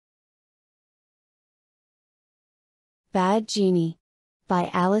Bad Genie. By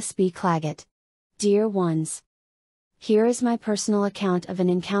Alice B. Clagett. Dear ones. Here is my personal account of an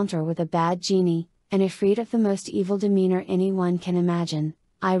encounter with a bad genie, an ifrit of the most evil demeanor anyone can imagine.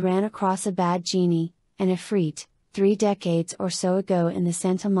 I ran across a bad genie, an ifrit, 3 decades or so ago in the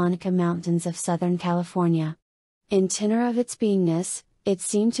Santa Monica Mountains of Southern California. In tenor of its beingness, it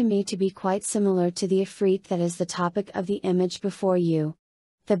seemed to me to be quite similar to the ifrit that is the topic of the image before you.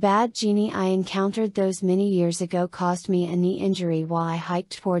 The bad genie I encountered those many years ago caused me a knee injury while I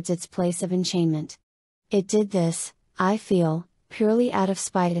hiked towards its place of enchainment. It did this, I feel, purely out of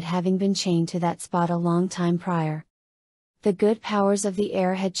spite at having been chained to that spot a long time prior. The good powers of the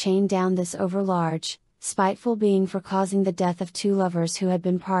air had chained down this overlarge, spiteful being for causing the death of 2 lovers who had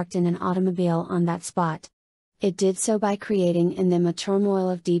been parked in an automobile on that spot. It did so by creating in them a turmoil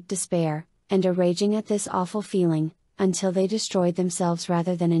of deep despair, and a raging at this awful feeling, until they destroyed themselves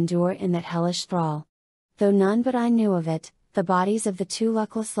rather than endure in that hellish thrall. Though none but I knew of it, the bodies of the 2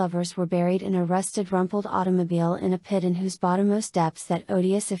 luckless lovers were buried in a rusted rumpled automobile in a pit in whose bottommost depths that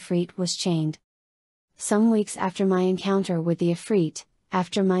odious ifrit was chained. Some weeks after my encounter with the ifrit,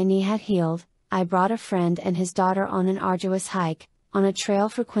 after my knee had healed, I brought a friend and his daughter on an arduous hike, on a trail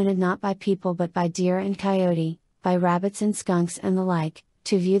frequented not by people but by deer and coyote, by rabbits and skunks and the like,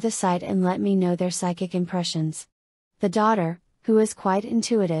 to view the sight and let me know their psychic impressions. The daughter, who is quite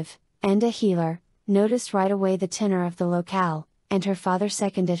intuitive, and a healer, noticed right away the tenor of the locale, and her father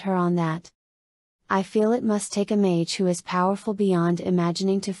seconded her on that. I feel it must take a mage who is powerful beyond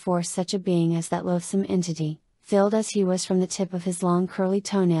imagining to force such a being as that loathsome entity, filled as he was from the tip of his long curly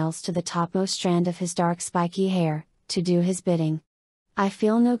toenails to the topmost strand of his dark spiky hair, to do his bidding. I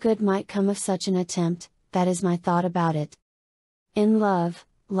feel no good might come of such an attempt, that is my thought about it. In love,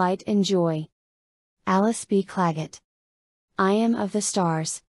 light and joy. Alice B. Clagett. I am of the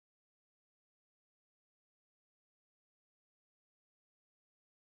stars.